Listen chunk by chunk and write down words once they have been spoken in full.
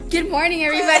Good morning,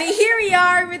 everybody. Here we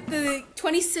are with the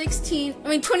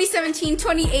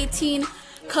 2017-2018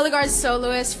 Color Guard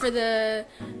soloist for the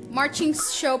marching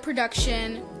show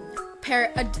production,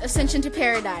 Ascension to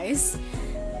Paradise.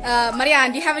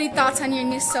 Marian, do you have any thoughts on your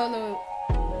new solo?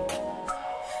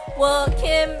 Well,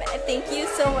 Kim, thank you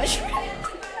so much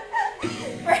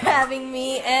for having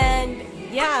me, and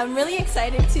yeah, I'm really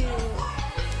excited to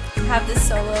have this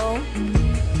solo,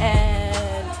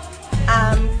 and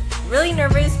I'm really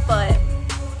nervous, but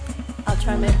I'll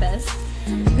try my best.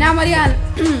 Now, Marian,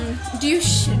 do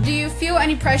you feel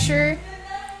any pressure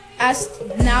as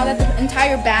now that the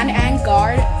entire band and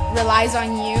guard relies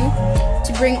on you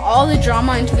to bring all the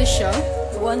drama into the show?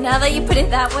 Well, now that you put it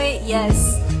that way,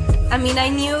 yes. I mean, I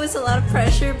knew it was a lot of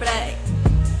pressure, but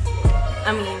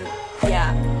I mean,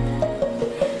 yeah.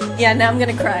 Yeah, now I'm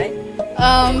gonna cry.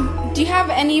 Do you have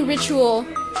any ritual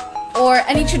or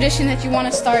any tradition that you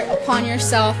want to start upon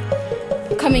yourself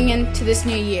coming into this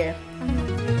new year?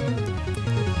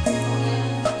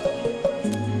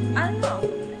 I don't know.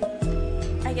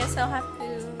 I guess I'll have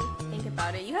to think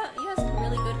about it. You have some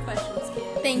really good questions, kid.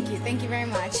 Thank you very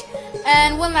much.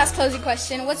 And one last closing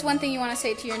question. What's one thing you want to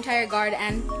say to your entire guard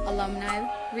and alumni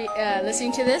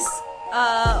listening to this?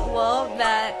 Well,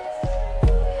 that,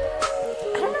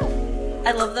 I don't know.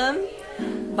 I love them,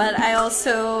 but I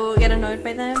also get annoyed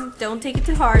by them. Don't take it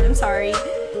too hard, I'm sorry.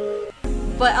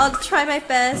 But I'll try my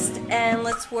best, and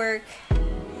let's work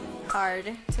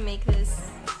hard to make this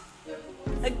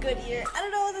a good year. I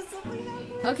don't know what this will be.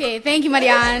 Okay, thank you,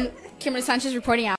 Marian. Kimberly Sanchez reporting out.